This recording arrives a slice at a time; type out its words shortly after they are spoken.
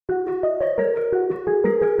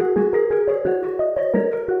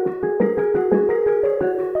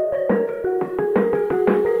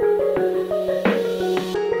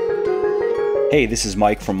Hey, this is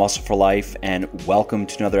Mike from Muscle for Life, and welcome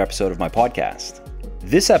to another episode of my podcast.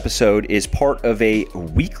 This episode is part of a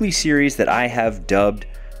weekly series that I have dubbed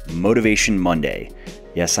Motivation Monday.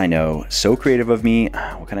 Yes, I know, so creative of me.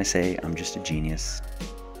 What can I say? I'm just a genius.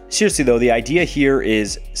 Seriously though, the idea here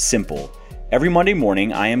is simple. Every Monday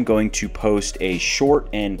morning, I am going to post a short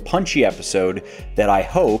and punchy episode that I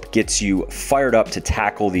hope gets you fired up to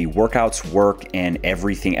tackle the workouts, work, and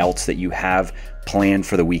everything else that you have planned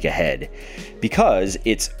for the week ahead. Because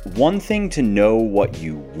it's one thing to know what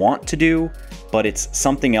you want to do, but it's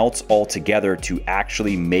something else altogether to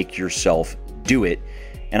actually make yourself do it.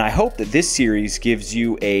 And I hope that this series gives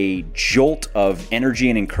you a jolt of energy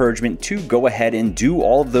and encouragement to go ahead and do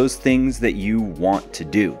all of those things that you want to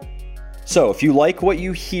do. So if you like what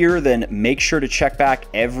you hear, then make sure to check back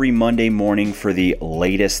every Monday morning for the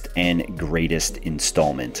latest and greatest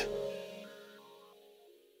installment.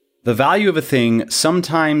 The value of a thing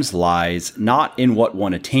sometimes lies not in what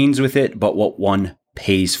one attains with it, but what one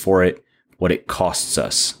pays for it, what it costs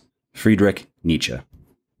us. Friedrich Nietzsche.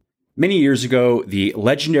 Many years ago, the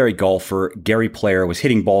legendary golfer Gary Player was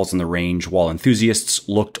hitting balls on the range while enthusiasts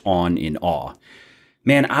looked on in awe.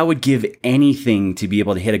 "Man, I would give anything to be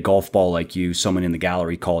able to hit a golf ball like you," someone in the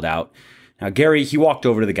gallery called out. Now, Gary, he walked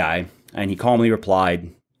over to the guy and he calmly replied,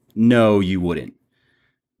 "No, you wouldn't."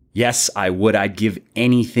 "Yes, I would. I'd give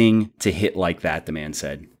anything to hit like that," the man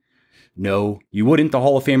said. "No, you wouldn't," the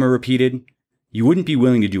Hall of Famer repeated. "You wouldn't be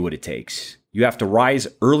willing to do what it takes. You have to rise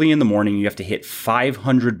early in the morning. You have to hit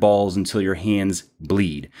 500 balls until your hands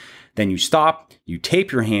bleed. Then you stop, you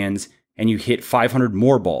tape your hands, and you hit 500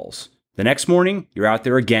 more balls. The next morning, you're out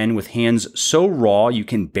there again with hands so raw you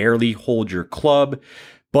can barely hold your club,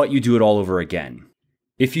 but you do it all over again.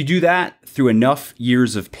 If you do that through enough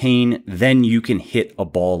years of pain, then you can hit a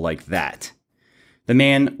ball like that." The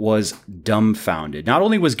man was dumbfounded. Not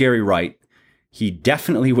only was Gary right, he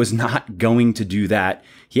definitely was not going to do that.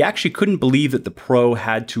 He actually couldn't believe that the pro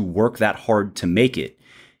had to work that hard to make it.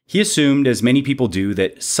 He assumed, as many people do,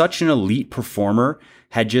 that such an elite performer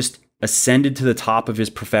had just ascended to the top of his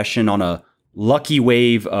profession on a lucky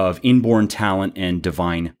wave of inborn talent and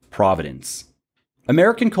divine providence.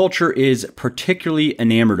 American culture is particularly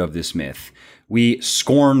enamored of this myth. We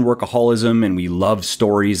scorn workaholism and we love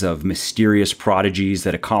stories of mysterious prodigies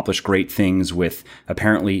that accomplish great things with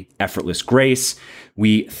apparently effortless grace.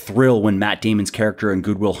 We thrill when Matt Damon's character in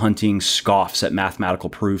Good Will Hunting scoffs at mathematical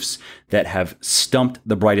proofs that have stumped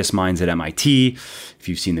the brightest minds at MIT. If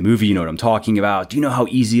you've seen the movie, you know what I'm talking about. "Do you know how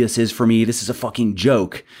easy this is for me? This is a fucking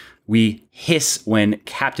joke." We hiss when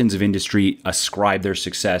captains of industry ascribe their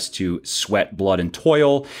success to sweat, blood, and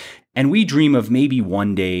toil. And we dream of maybe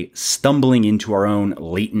one day stumbling into our own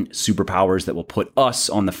latent superpowers that will put us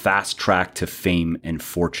on the fast track to fame and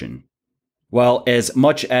fortune. Well, as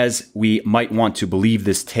much as we might want to believe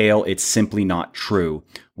this tale, it's simply not true.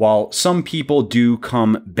 While some people do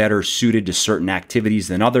come better suited to certain activities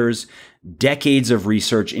than others, decades of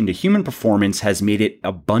research into human performance has made it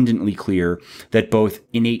abundantly clear that both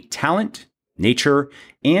innate talent, nature,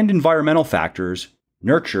 and environmental factors,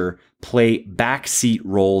 nurture, play backseat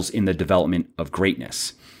roles in the development of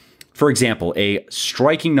greatness. For example, a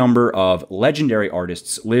striking number of legendary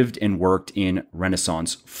artists lived and worked in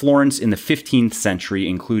Renaissance Florence in the 15th century,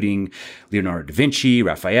 including Leonardo da Vinci,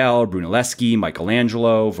 Raphael, Brunelleschi,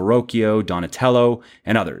 Michelangelo, Verrocchio, Donatello,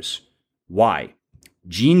 and others. Why?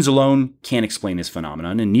 Genes alone can't explain this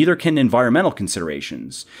phenomenon, and neither can environmental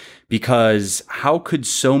considerations. Because how could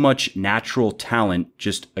so much natural talent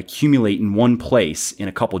just accumulate in one place in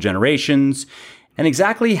a couple generations? And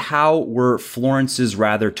exactly how were Florence's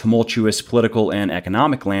rather tumultuous political and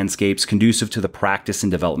economic landscapes conducive to the practice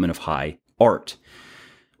and development of high art?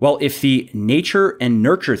 Well, if the nature and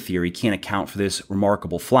nurture theory can't account for this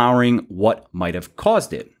remarkable flowering, what might have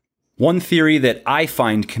caused it? One theory that I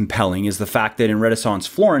find compelling is the fact that in Renaissance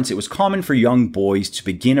Florence, it was common for young boys to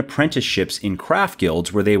begin apprenticeships in craft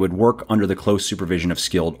guilds where they would work under the close supervision of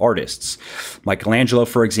skilled artists. Michelangelo,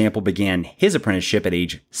 for example, began his apprenticeship at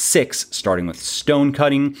age 6, starting with stone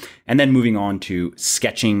cutting and then moving on to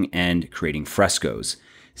sketching and creating frescoes.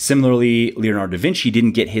 Similarly, Leonardo da Vinci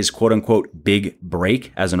didn't get his quote-unquote big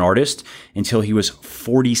break as an artist until he was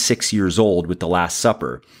 46 years old with The Last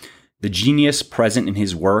Supper. The genius present in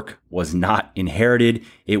his work was not inherited.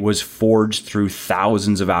 It was forged through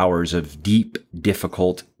thousands of hours of deep,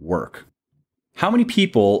 difficult work. How many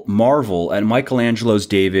people marvel at Michelangelo's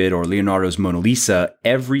David or Leonardo's Mona Lisa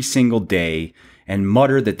every single day and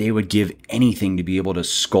mutter that they would give anything to be able to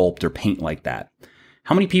sculpt or paint like that?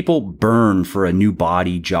 How many people burn for a new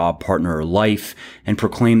body, job, partner, or life and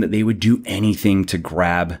proclaim that they would do anything to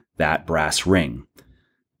grab that brass ring?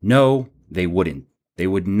 No, they wouldn't. They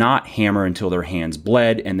would not hammer until their hands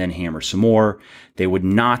bled and then hammer some more. They would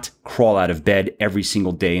not crawl out of bed every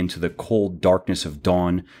single day into the cold darkness of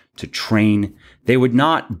dawn to train. They would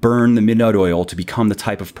not burn the midnight oil to become the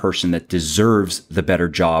type of person that deserves the better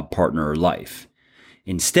job, partner, or life.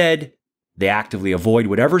 Instead, they actively avoid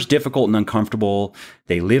whatever's difficult and uncomfortable.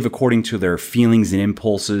 They live according to their feelings and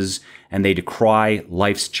impulses, and they decry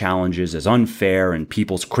life's challenges as unfair and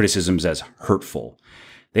people's criticisms as hurtful.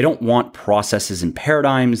 They don't want processes and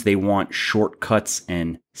paradigms. They want shortcuts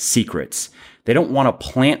and secrets. They don't want to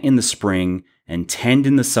plant in the spring and tend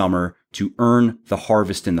in the summer to earn the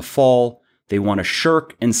harvest in the fall. They want to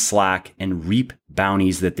shirk and slack and reap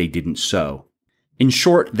bounties that they didn't sow. In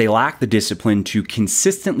short, they lack the discipline to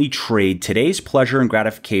consistently trade today's pleasure and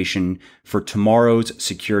gratification for tomorrow's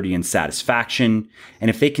security and satisfaction. And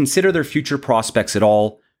if they consider their future prospects at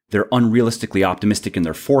all, they're unrealistically optimistic in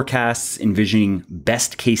their forecasts, envisioning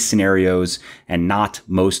best case scenarios and not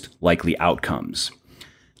most likely outcomes.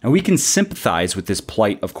 Now, we can sympathize with this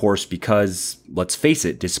plight, of course, because, let's face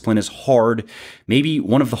it, discipline is hard, maybe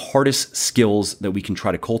one of the hardest skills that we can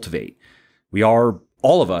try to cultivate. We are,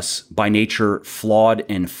 all of us, by nature, flawed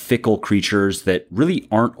and fickle creatures that really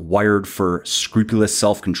aren't wired for scrupulous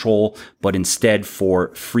self-control, but instead for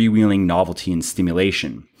freewheeling novelty and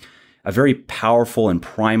stimulation. A very powerful and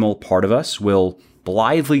primal part of us will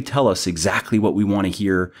blithely tell us exactly what we want to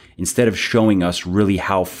hear instead of showing us really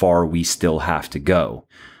how far we still have to go.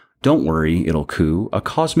 Don't worry, it'll coo. A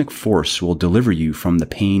cosmic force will deliver you from the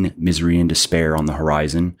pain, misery, and despair on the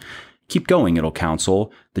horizon. Keep going, it'll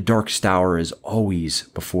counsel. The darkest hour is always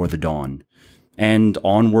before the dawn. And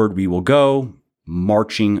onward we will go,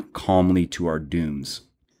 marching calmly to our dooms.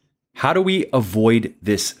 How do we avoid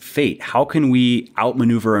this fate? How can we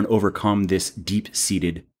outmaneuver and overcome this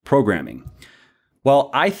deep-seated programming? Well,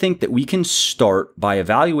 I think that we can start by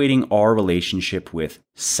evaluating our relationship with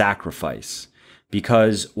sacrifice.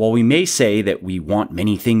 Because while we may say that we want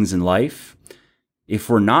many things in life, if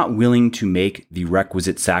we're not willing to make the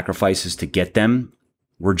requisite sacrifices to get them,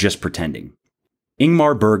 we're just pretending.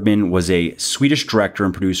 Ingmar Bergman was a Swedish director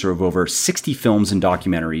and producer of over 60 films and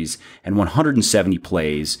documentaries and 170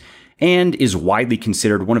 plays, and is widely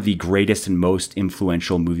considered one of the greatest and most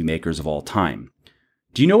influential movie makers of all time.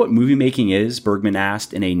 Do you know what movie making is? Bergman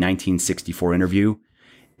asked in a 1964 interview.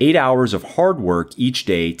 8 hours of hard work each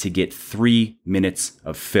day to get 3 minutes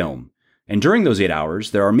of film. And during those 8 hours,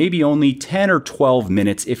 there are maybe only 10 or 12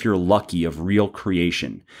 minutes, if you're lucky, of real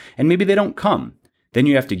creation. And maybe they don't come. Then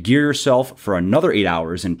you have to gear yourself for another 8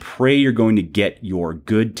 hours and pray you're going to get your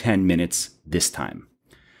good 10 minutes this time.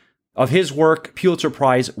 Of his work, Pulitzer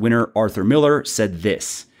Prize winner Arthur Miller said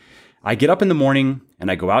this: I get up in the morning and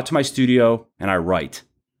I go out to my studio and I write.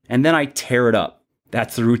 And then I tear it up.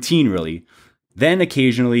 That's the routine, really. Then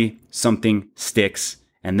occasionally something sticks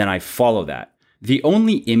and then I follow that. The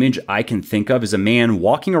only image I can think of is a man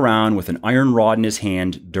walking around with an iron rod in his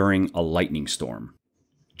hand during a lightning storm.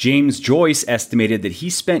 James Joyce estimated that he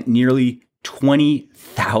spent nearly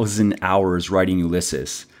 20,000 hours writing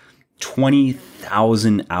Ulysses.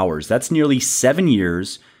 20,000 hours. That's nearly 7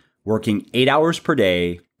 years, working 8 hours per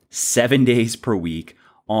day, 7 days per week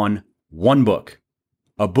on one book.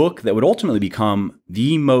 A book that would ultimately become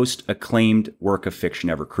the most acclaimed work of fiction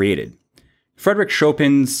ever created. Frédéric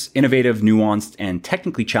Chopin's innovative, nuanced, and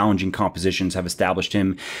technically challenging compositions have established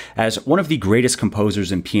him as one of the greatest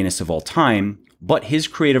composers and pianists of all time, but his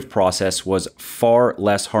creative process was far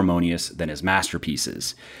less harmonious than his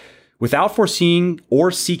masterpieces. Without foreseeing or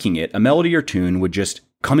seeking it, a melody or tune would just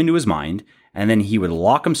come into his mind, and then he would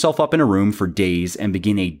lock himself up in a room for days and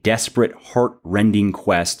begin a desperate, heart-rending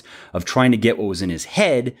quest of trying to get what was in his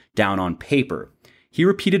head down on paper. He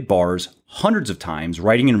repeated bars hundreds of times,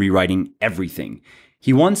 writing and rewriting everything.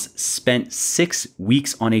 He once spent 6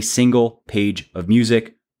 weeks on a single page of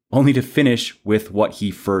music, only to finish with what he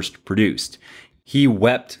first produced. He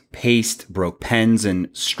wept, paced, broke pens, and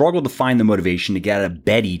struggled to find the motivation to get out of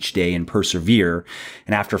bed each day and persevere.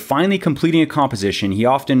 And after finally completing a composition, he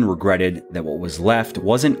often regretted that what was left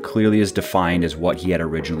wasn't clearly as defined as what he had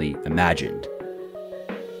originally imagined.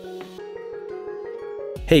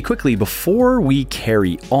 Hey, quickly, before we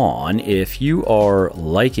carry on, if you are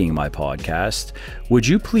liking my podcast, would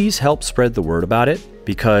you please help spread the word about it?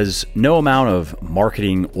 Because no amount of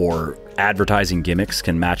marketing or advertising gimmicks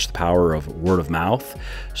can match the power of word of mouth.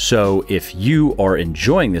 So if you are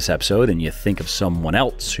enjoying this episode and you think of someone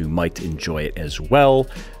else who might enjoy it as well,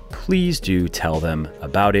 please do tell them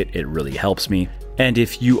about it. It really helps me. And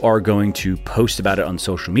if you are going to post about it on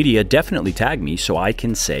social media, definitely tag me so I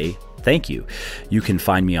can say thank you. You can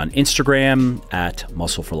find me on Instagram at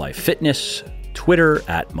Muscle for Life Fitness, Twitter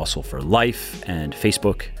at Muscle for Life, and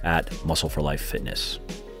Facebook at Muscle for Life Fitness.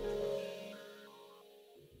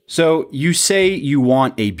 So you say you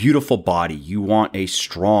want a beautiful body. You want a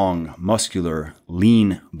strong, muscular,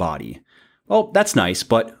 lean body. Well, that's nice,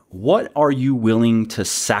 but what are you willing to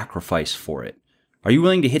sacrifice for it? Are you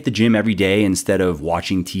willing to hit the gym every day instead of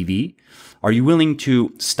watching TV? Are you willing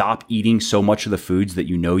to stop eating so much of the foods that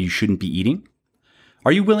you know you shouldn't be eating?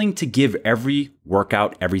 Are you willing to give every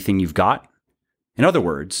workout everything you've got? In other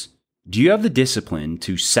words, do you have the discipline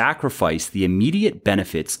to sacrifice the immediate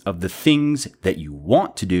benefits of the things that you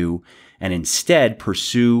want to do and instead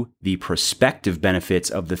pursue the prospective benefits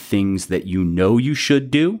of the things that you know you should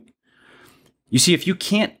do? You see, if you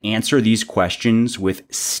can't answer these questions with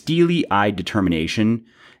steely-eyed determination,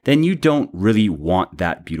 then you don't really want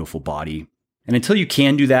that beautiful body. And until you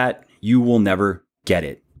can do that, you will never get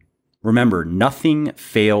it. Remember, nothing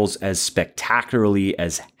fails as spectacularly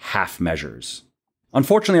as half measures.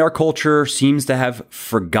 Unfortunately, our culture seems to have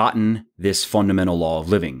forgotten this fundamental law of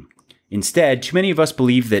living. Instead, too many of us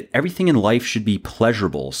believe that everything in life should be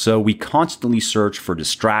pleasurable, so we constantly search for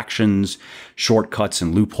distractions, shortcuts,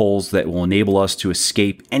 and loopholes that will enable us to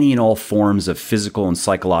escape any and all forms of physical and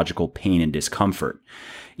psychological pain and discomfort.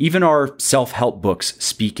 Even our self-help books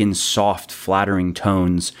speak in soft, flattering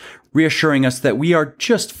tones, reassuring us that we are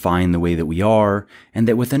just fine the way that we are, and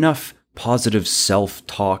that with enough positive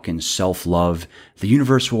self-talk and self-love, the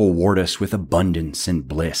universe will reward us with abundance and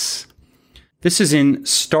bliss. This is in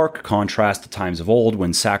stark contrast to times of old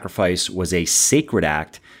when sacrifice was a sacred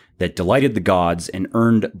act that delighted the gods and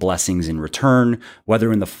earned blessings in return,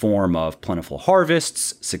 whether in the form of plentiful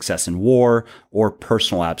harvests, success in war, or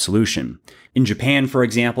personal absolution. In Japan, for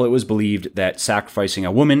example, it was believed that sacrificing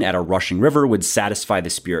a woman at a rushing river would satisfy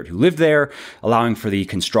the spirit who lived there, allowing for the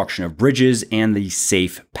construction of bridges and the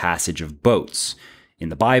safe passage of boats. In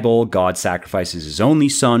the Bible, God sacrifices his only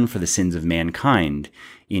son for the sins of mankind.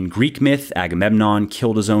 In Greek myth, Agamemnon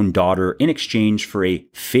killed his own daughter in exchange for a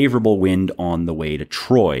favorable wind on the way to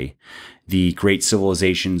Troy. The great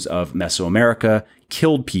civilizations of Mesoamerica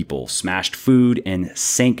killed people, smashed food, and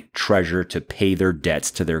sank treasure to pay their debts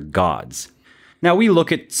to their gods. Now, we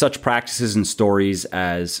look at such practices and stories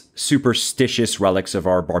as superstitious relics of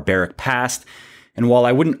our barbaric past, and while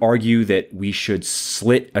I wouldn't argue that we should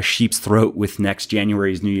slit a sheep's throat with next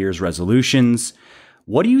January's New Year's resolutions,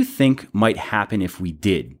 what do you think might happen if we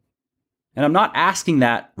did? And I'm not asking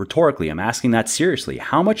that rhetorically, I'm asking that seriously.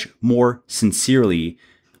 How much more sincerely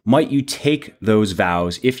might you take those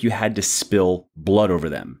vows if you had to spill blood over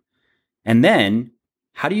them? And then,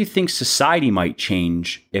 how do you think society might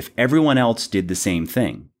change if everyone else did the same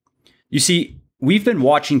thing? You see, we've been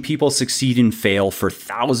watching people succeed and fail for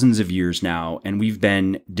thousands of years now, and we've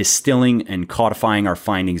been distilling and codifying our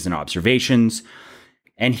findings and observations.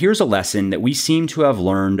 And here's a lesson that we seem to have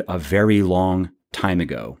learned a very long time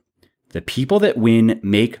ago. The people that win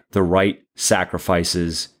make the right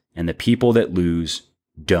sacrifices, and the people that lose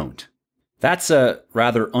don't. That's a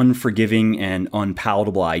rather unforgiving and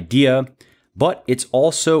unpalatable idea, but it's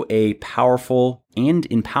also a powerful and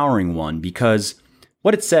empowering one because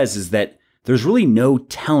what it says is that there's really no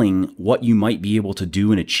telling what you might be able to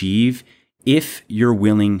do and achieve if you're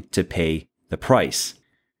willing to pay the price.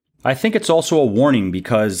 I think it's also a warning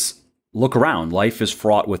because look around. Life is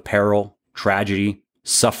fraught with peril, tragedy,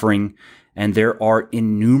 suffering, and there are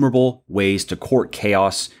innumerable ways to court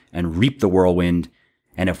chaos and reap the whirlwind.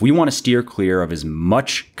 And if we want to steer clear of as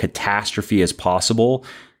much catastrophe as possible,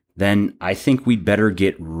 then I think we'd better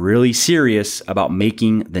get really serious about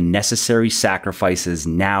making the necessary sacrifices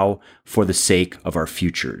now for the sake of our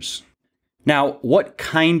futures. Now, what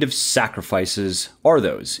kind of sacrifices are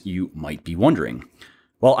those, you might be wondering?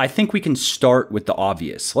 Well, I think we can start with the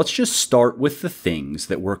obvious. Let's just start with the things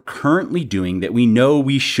that we're currently doing that we know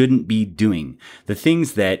we shouldn't be doing. The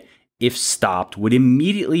things that, if stopped, would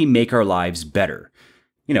immediately make our lives better.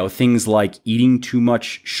 You know, things like eating too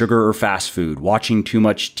much sugar or fast food, watching too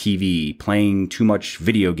much TV, playing too much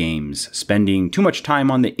video games, spending too much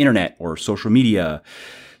time on the internet or social media,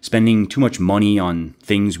 spending too much money on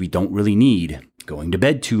things we don't really need, going to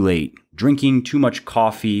bed too late, drinking too much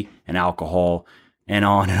coffee and alcohol, and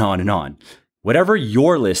on and on and on. Whatever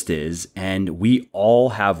your list is, and we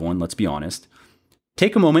all have one, let's be honest,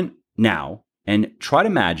 take a moment now and try to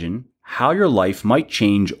imagine how your life might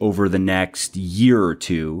change over the next year or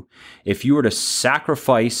two if you were to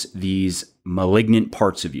sacrifice these malignant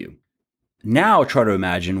parts of you. Now try to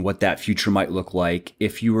imagine what that future might look like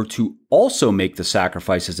if you were to also make the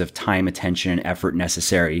sacrifices of time, attention, and effort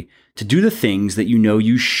necessary to do the things that you know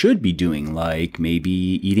you should be doing, like maybe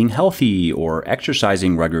eating healthy or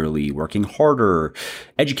exercising regularly, working harder,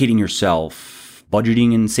 educating yourself,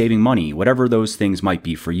 budgeting and saving money, whatever those things might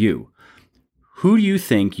be for you. Who do you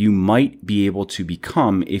think you might be able to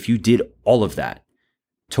become if you did all of that?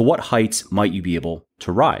 To what heights might you be able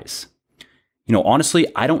to rise? Honestly,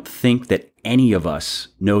 I don't think that any of us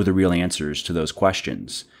know the real answers to those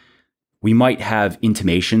questions. We might have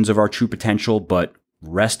intimations of our true potential, but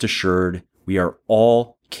rest assured, we are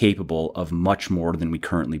all capable of much more than we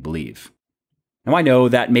currently believe. Now, I know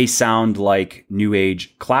that may sound like New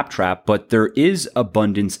Age claptrap, but there is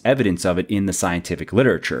abundance evidence of it in the scientific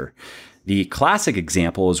literature. The classic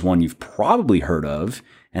example is one you've probably heard of,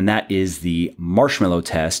 and that is the marshmallow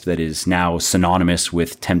test that is now synonymous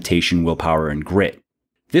with temptation, willpower, and grit.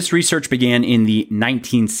 This research began in the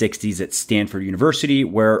 1960s at Stanford University,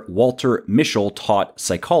 where Walter Mischel taught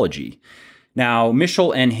psychology. Now,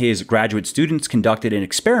 Mischel and his graduate students conducted an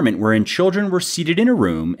experiment wherein children were seated in a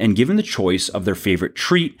room and given the choice of their favorite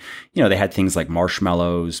treat. They had things like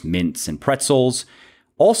marshmallows, mints, and pretzels.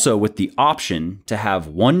 Also with the option to have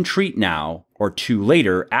one treat now or two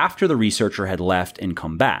later after the researcher had left and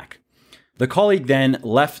come back. The colleague then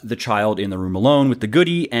left the child in the room alone with the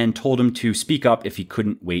goodie and told him to speak up if he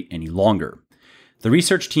couldn't wait any longer. The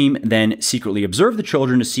research team then secretly observed the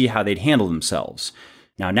children to see how they'd handle themselves.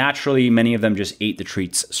 Now, naturally, many of them just ate the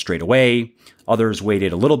treats straight away. Others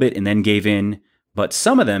waited a little bit and then gave in, but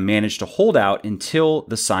some of them managed to hold out until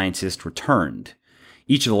the scientist returned.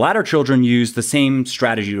 Each of the latter children used the same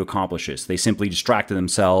strategy to accomplish this. They simply distracted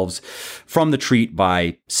themselves from the treat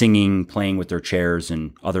by singing, playing with their chairs,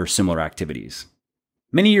 and other similar activities.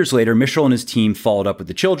 Many years later, Mischel and his team followed up with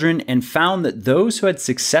the children and found that those who had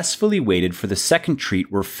successfully waited for the second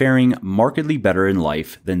treat were faring markedly better in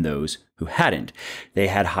life than those who hadn't. They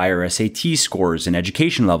had higher SAT scores and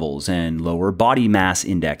education levels and lower body mass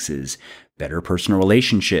indexes, better personal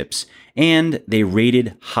relationships, and they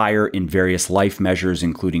rated higher in various life measures,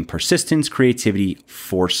 including persistence, creativity,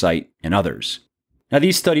 foresight, and others. Now,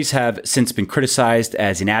 these studies have since been criticized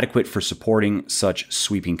as inadequate for supporting such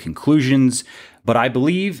sweeping conclusions, but I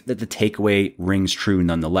believe that the takeaway rings true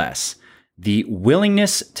nonetheless. The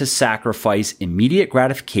willingness to sacrifice immediate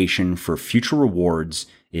gratification for future rewards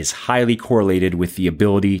is highly correlated with the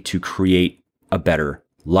ability to create a better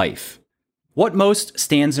life. What most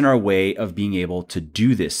stands in our way of being able to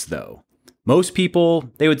do this, though? Most people,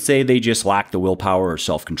 they would say they just lack the willpower or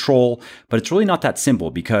self-control, but it's really not that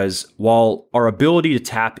simple because while our ability to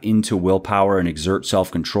tap into willpower and exert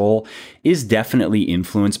self-control is definitely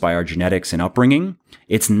influenced by our genetics and upbringing,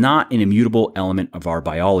 it's not an immutable element of our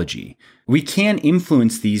biology. We can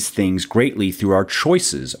influence these things greatly through our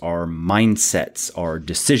choices, our mindsets, our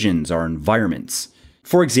decisions, our environments.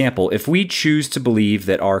 For example, if we choose to believe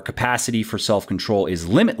that our capacity for self-control is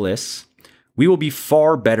limitless, we will be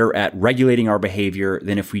far better at regulating our behavior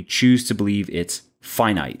than if we choose to believe it's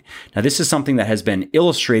finite. Now, this is something that has been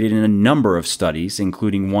illustrated in a number of studies,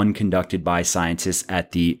 including one conducted by scientists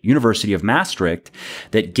at the University of Maastricht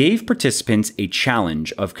that gave participants a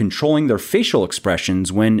challenge of controlling their facial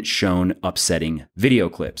expressions when shown upsetting video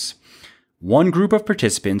clips. One group of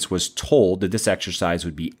participants was told that this exercise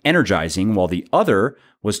would be energizing, while the other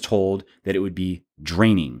was told that it would be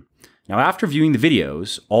draining. Now, after viewing the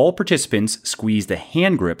videos, all participants squeezed a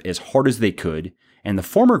hand grip as hard as they could, and the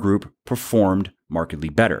former group performed markedly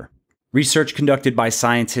better. Research conducted by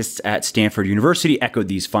scientists at Stanford University echoed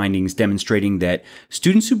these findings, demonstrating that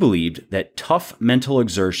students who believed that tough mental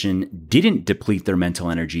exertion didn't deplete their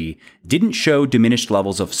mental energy, didn't show diminished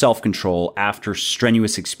levels of self-control after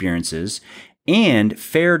strenuous experiences, and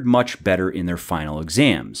fared much better in their final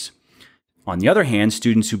exams. On the other hand,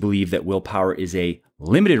 students who believed that willpower is a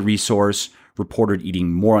limited resource reported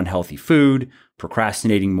eating more unhealthy food,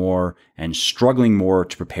 procrastinating more, and struggling more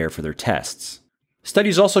to prepare for their tests.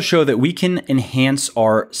 Studies also show that we can enhance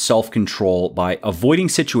our self-control by avoiding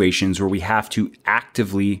situations where we have to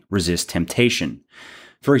actively resist temptation.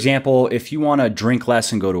 For example, if you want to drink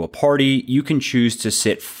less and go to a party, you can choose to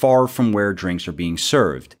sit far from where drinks are being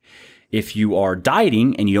served. If you are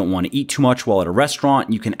dieting and you don't want to eat too much while at a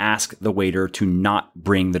restaurant, you can ask the waiter to not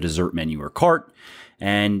bring the dessert menu or cart.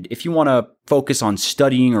 And if you want to focus on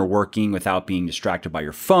studying or working without being distracted by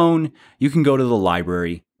your phone, you can go to the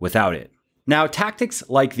library without it. Now, tactics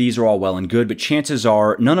like these are all well and good, but chances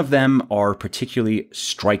are none of them are particularly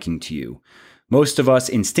striking to you. Most of us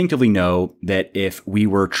instinctively know that if we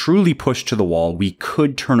were truly pushed to the wall, we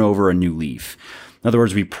could turn over a new leaf. In other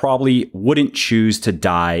words, we probably wouldn't choose to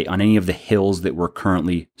die on any of the hills that we're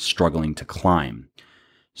currently struggling to climb.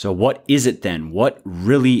 So what is it then? What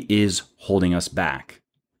really is holding us back?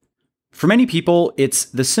 For many people, it's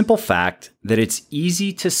the simple fact that it's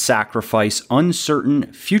easy to sacrifice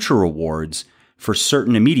uncertain future rewards for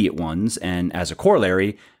certain immediate ones, and as a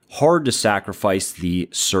corollary, hard to sacrifice the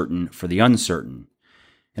certain for the uncertain.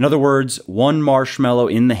 In other words, one marshmallow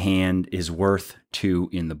in the hand is worth two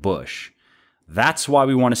in the bush. That's why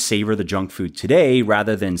we want to savor the junk food today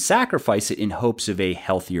rather than sacrifice it in hopes of a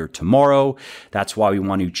healthier tomorrow. That's why we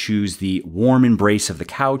want to choose the warm embrace of the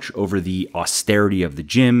couch over the austerity of the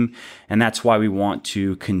gym. And that's why we want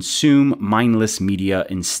to consume mindless media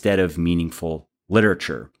instead of meaningful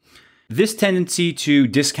literature. This tendency to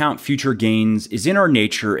discount future gains is in our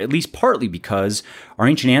nature, at least partly because our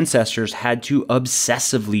ancient ancestors had to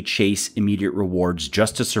obsessively chase immediate rewards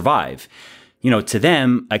just to survive. To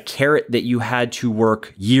them, a carrot that you had to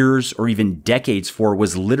work years or even decades for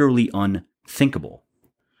was literally unthinkable.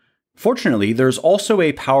 Fortunately, there's also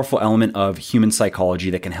a powerful element of human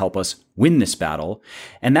psychology that can help us win this battle,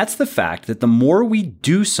 and that's the fact that the more we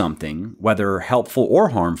do something, whether helpful or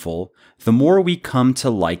harmful, the more we come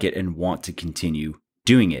to like it and want to continue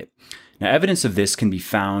doing it. Now, evidence of this can be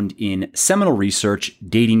found in seminal research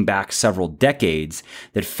dating back several decades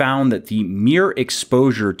that found that the mere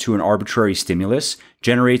exposure to an arbitrary stimulus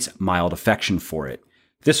generates mild affection for it.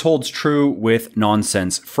 This holds true with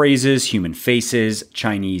nonsense phrases, human faces,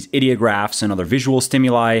 Chinese ideographs, and other visual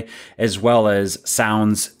stimuli, as well as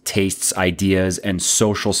sounds, tastes, ideas, and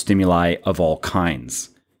social stimuli of all kinds.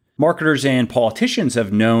 Marketers and politicians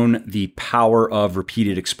have known the power of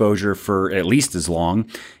repeated exposure for at least as long,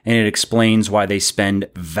 and it explains why they spend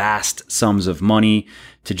vast sums of money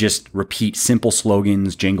to just repeat simple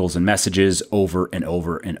slogans, jingles, and messages over and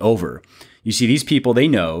over and over. You see, these people, they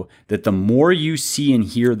know that the more you see and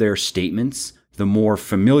hear their statements, the more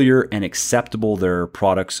familiar and acceptable their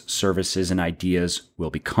products, services, and ideas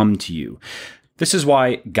will become to you. This is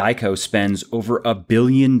why Geico spends over $1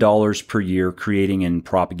 billion per year creating and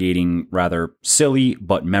propagating rather silly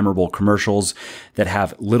but memorable commercials that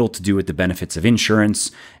have little to do with the benefits of insurance,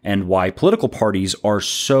 and why political parties are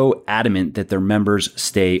so adamant that their members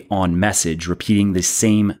stay on message, repeating the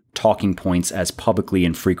same talking points as publicly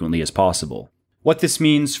and frequently as possible. What this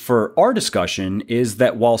means for our discussion is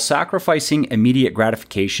that while sacrificing immediate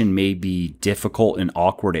gratification may be difficult and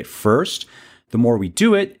awkward at first, the more we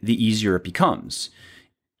do it, the easier it becomes.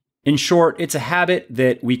 In short, it's a habit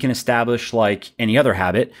that we can establish like any other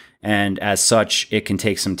habit, and as such, it can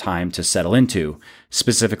take some time to settle into.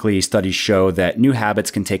 Specifically, studies show that new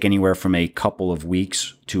habits can take anywhere from a couple of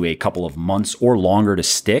weeks to a couple of months or longer to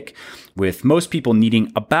stick, with most people needing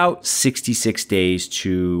about 66 days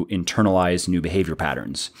to internalize new behavior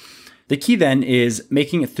patterns. The key then is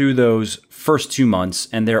making it through those first 2 months,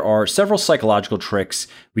 and there are several psychological tricks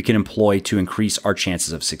we can employ to increase our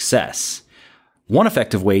chances of success. One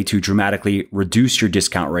effective way to dramatically reduce your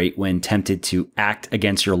discount rate when tempted to act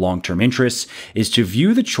against your long-term interests is to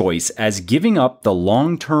view the choice as giving up the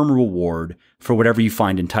long-term reward for whatever you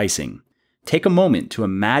find enticing. Take a moment to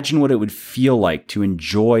imagine what it would feel like to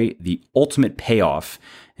enjoy the ultimate payoff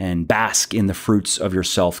and bask in the fruits of your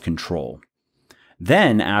self-control.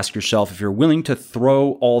 Then ask yourself if you're willing to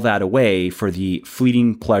throw all that away for the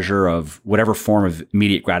fleeting pleasure of whatever form of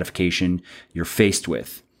immediate gratification you're faced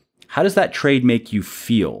with. How does that trade make you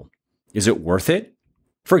feel? Is it worth it?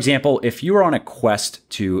 For example, if you are on a quest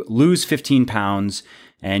to lose 15 pounds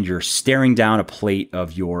and you're staring down a plate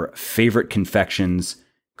of your favorite confections,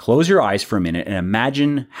 close your eyes for a minute and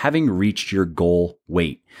imagine having reached your goal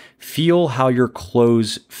weight. Feel how your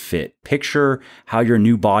clothes fit. Picture how your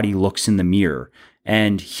new body looks in the mirror.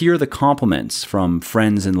 And hear the compliments from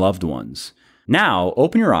friends and loved ones. Now,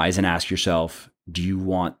 open your eyes and ask yourself, do you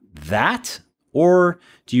want that? Or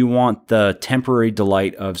do you want the temporary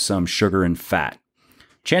delight of some sugar and fat?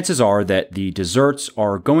 Chances are that the desserts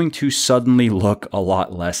are going to suddenly look a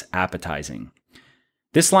lot less appetizing.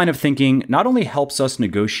 This line of thinking not only helps us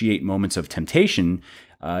negotiate moments of temptation,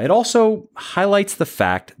 it also highlights the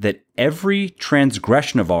fact that every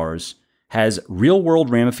transgression of ours has real-world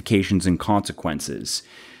ramifications and consequences.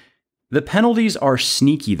 The penalties are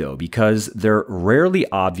sneaky, though, because they're rarely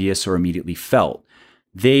obvious or immediately felt.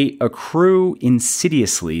 They accrue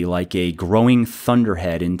insidiously like a growing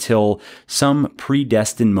thunderhead until some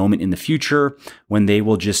predestined moment in the future when they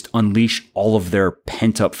will just unleash all of their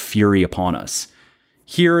pent-up fury upon us.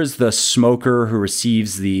 Here is the smoker who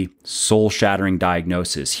receives the soul-shattering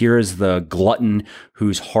diagnosis. Here is the glutton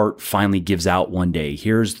whose heart finally gives out one day.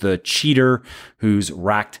 Here's the cheater who's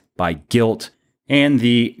racked by guilt. and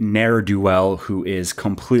the ne'er-do-well who is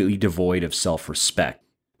completely devoid of self-respect.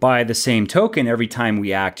 By the same token, every time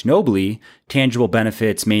we act nobly, tangible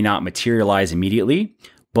benefits may not materialize immediately,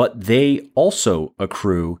 but they also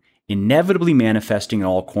accrue, inevitably manifesting in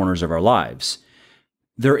all corners of our lives.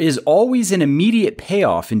 There is always an immediate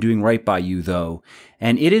payoff in doing right by you, though,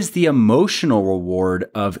 and it is the emotional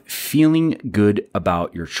reward of feeling good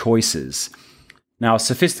about your choices. Now,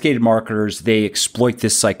 sophisticated marketers, they exploit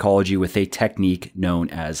this psychology with a technique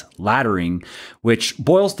known as laddering, which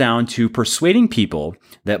boils down to persuading people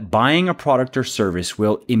that buying a product or service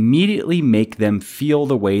will immediately make them feel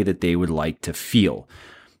the way that they would like to feel.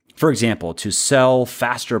 For example, to sell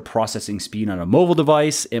faster processing speed on a mobile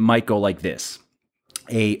device, it might go like this.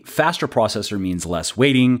 A faster processor means less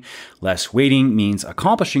waiting. Less waiting means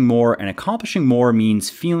accomplishing more, and accomplishing more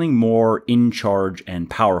means feeling more in charge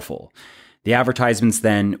and powerful. The advertisements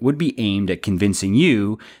then would be aimed at convincing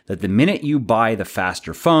you that the minute you buy the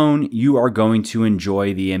faster phone, you are going to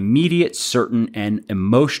enjoy the immediate, certain, and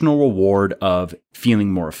emotional reward of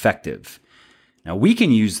feeling more effective. Now, we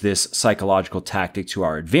can use this psychological tactic to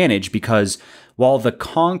our advantage because while the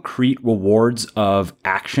concrete rewards of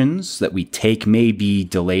actions that we take may be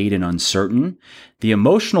delayed and uncertain, the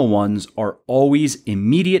emotional ones are always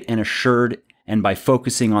immediate and assured, and by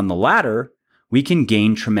focusing on the latter, we can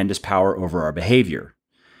gain tremendous power over our behavior.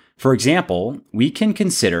 For example, we can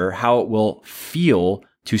consider how it will feel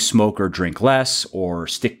to smoke or drink less or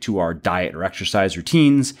stick to our diet or exercise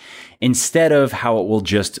routines instead of how it will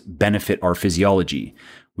just benefit our physiology.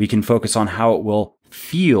 We can focus on how it will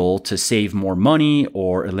feel to save more money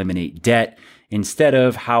or eliminate debt instead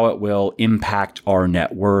of how it will impact our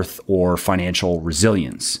net worth or financial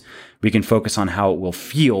resilience. We can focus on how it will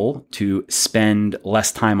feel to spend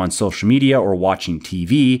less time on social media or watching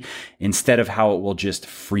TV instead of how it will just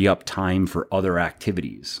free up time for other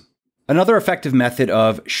activities. Another effective method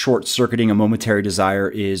of short-circuiting a momentary desire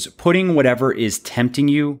is putting whatever is tempting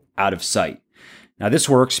you out of sight. Now, this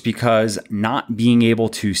works because not being able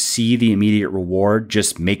to see the immediate reward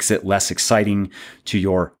just makes it less exciting to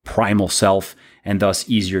your primal self and thus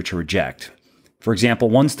easier to reject. For example,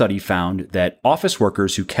 one study found that office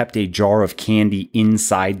workers who kept a jar of candy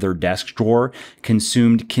inside their desk drawer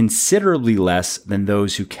consumed considerably less than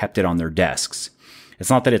those who kept it on their desks. It's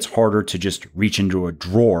not that it's harder to just reach into a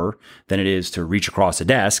drawer than it is to reach across a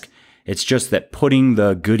desk. It's just that putting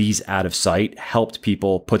the goodies out of sight helped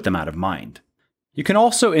people put them out of mind. You can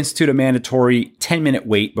also institute a mandatory 10-minute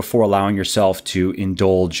wait before allowing yourself to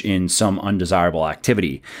indulge in some undesirable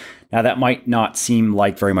activity. Now, that might not seem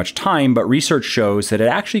like very much time, but research shows that it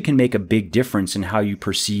actually can make a big difference in how you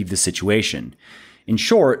perceive the situation. In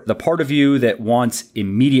short, the part of you that wants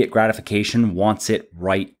immediate gratification wants it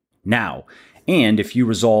right now. And if you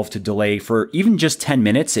resolve to delay for even just 10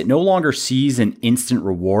 minutes, it no longer sees an instant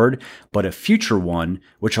reward, but a future one,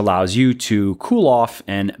 which allows you to cool off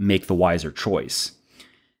and make the wiser choice.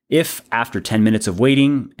 If after 10 minutes of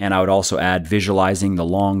waiting, and I would also add visualizing the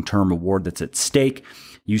long-term reward that's at stake,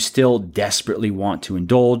 you still desperately want to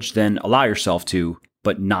indulge, then allow yourself to,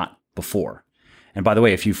 but not before. And by the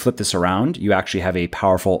way, if you flip this around, you actually have a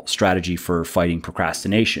powerful strategy for fighting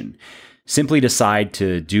procrastination. Simply decide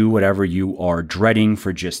to do whatever you are dreading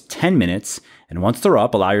for just 10 minutes, and once they're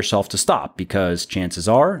up, allow yourself to stop because chances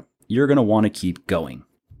are you're going to want to keep going.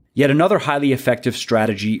 Yet another highly effective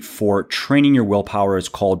strategy for training your willpower is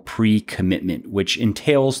called pre-commitment, which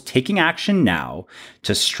entails taking action now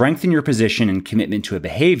to strengthen your position and commitment to a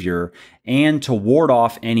behavior and to ward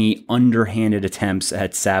off any underhanded attempts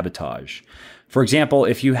at sabotage. For example,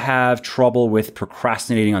 if you have trouble with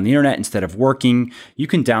procrastinating on the internet instead of working, you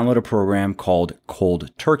can download a program called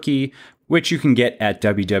Cold Turkey, which you can get at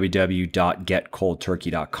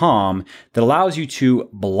www.getcoldturkey.com, that allows you to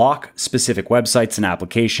block specific websites and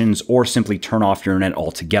applications or simply turn off your internet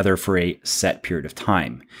altogether for a set period of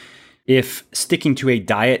time. If sticking to a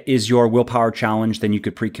diet is your willpower challenge, then you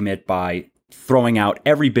could pre-commit by throwing out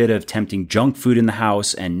every bit of tempting junk food in the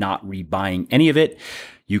house and not rebuying any of it.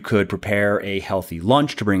 You could prepare a healthy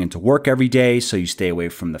lunch to bring into work every day so you stay away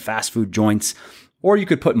from the fast food joints. Or you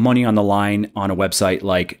could put money on the line on a website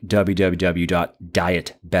like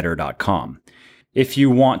www.dietbetter.com. If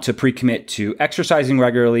you want to pre-commit to exercising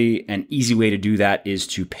regularly, an easy way to do that is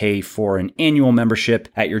to pay for an annual membership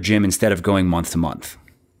at your gym instead of going month to month.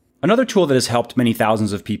 Another tool that has helped many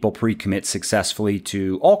thousands of people pre-commit successfully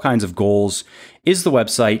to all kinds of goals is the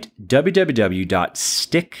website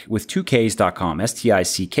www.stickwith2ks.com,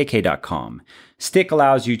 stickk.com. Stick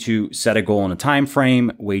allows you to set a goal in a time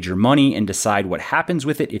frame, wager money, and decide what happens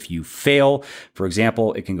with it if you fail. For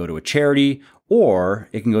example, it can go to a charity, Or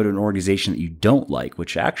it can go to an organization that you don't like,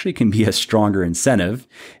 which actually can be a stronger incentive.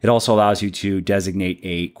 It also allows you to designate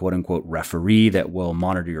a quote unquote referee that will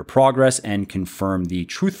monitor your progress and confirm the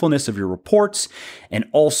truthfulness of your reports, and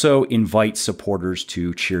also invite supporters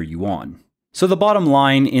to cheer you on. So the bottom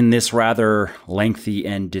line in this rather lengthy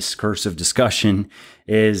and discursive discussion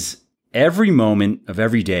is every moment of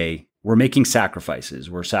every day, we're making sacrifices.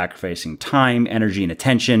 We're sacrificing time, energy, and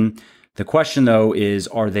attention. The question though is,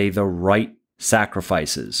 are they the right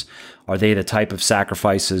sacrifices? Are they the type of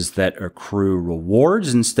sacrifices that accrue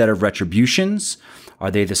rewards instead of retributions?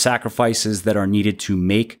 Are they the sacrifices that are needed to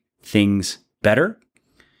make things better?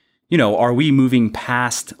 Are we moving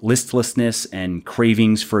past listlessness and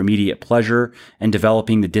cravings for immediate pleasure and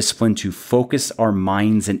developing the discipline to focus our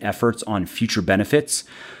minds and efforts on future benefits?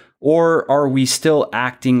 Or are we still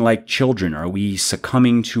acting like children? Are we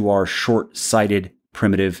succumbing to our short-sighted,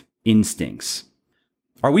 primitive instincts?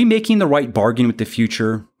 Are we making the right bargain with the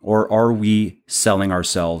future, or are we selling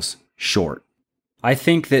ourselves short? I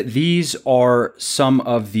think that these are some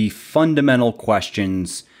of the fundamental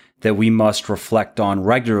questions that we must reflect on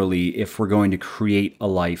regularly if we're going to create a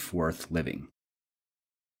life worth living.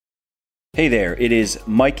 Hey there, it is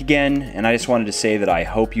Mike again, and I just wanted to say that I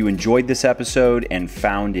hope you enjoyed this episode and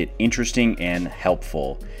found it interesting and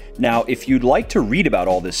helpful. Now, if you'd like to read about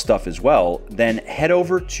all this stuff as well, then head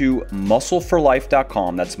over to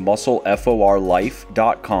muscleforlife.com, that's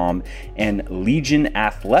muscleforlife.com, and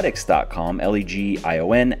legionathletics.com,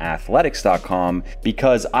 Legion athletics.com,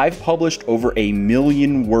 because I've published over 1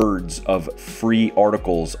 million words of free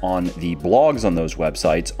articles on the blogs on those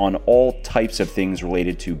websites on all types of things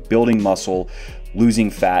related to building muscle,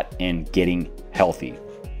 losing fat, and getting healthy.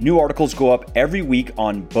 New articles go up every week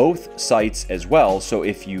on both sites as well, so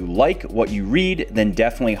if you like what you read, then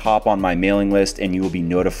definitely hop on my mailing list and you will be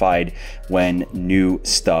notified when new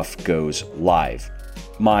stuff goes live.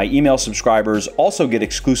 My email subscribers also get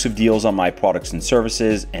exclusive deals on my products and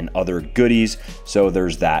services and other goodies, so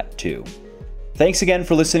there's that too. Thanks again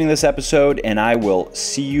for listening to this episode, and I will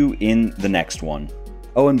see you in the next one.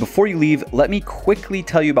 Oh, and before you leave, let me quickly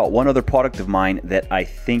tell you about one other product of mine that I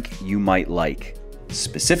think you might like.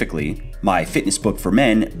 Specifically, my fitness book for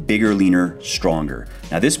men, Bigger, Leaner, Stronger.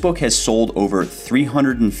 Now, this book has sold over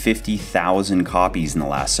 350,000 copies in the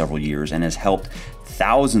last several years and has helped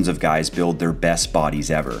thousands of guys build their best bodies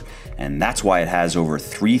ever. And that's why it has over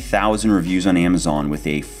 3,000 reviews on Amazon with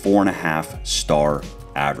a 4.5-star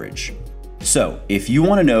average. So, if you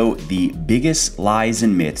want to know the biggest lies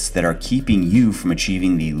and myths that are keeping you from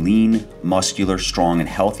achieving the lean, muscular, strong, and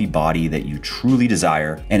healthy body that you truly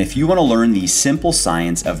desire, and if you want to learn the simple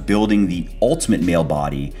science of building the ultimate male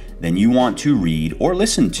body, then you want to read or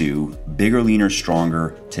listen to Bigger, Leaner,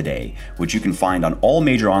 Stronger today, which you can find on all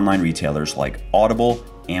major online retailers like Audible,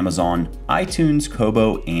 Amazon, iTunes,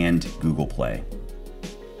 Kobo, and Google Play.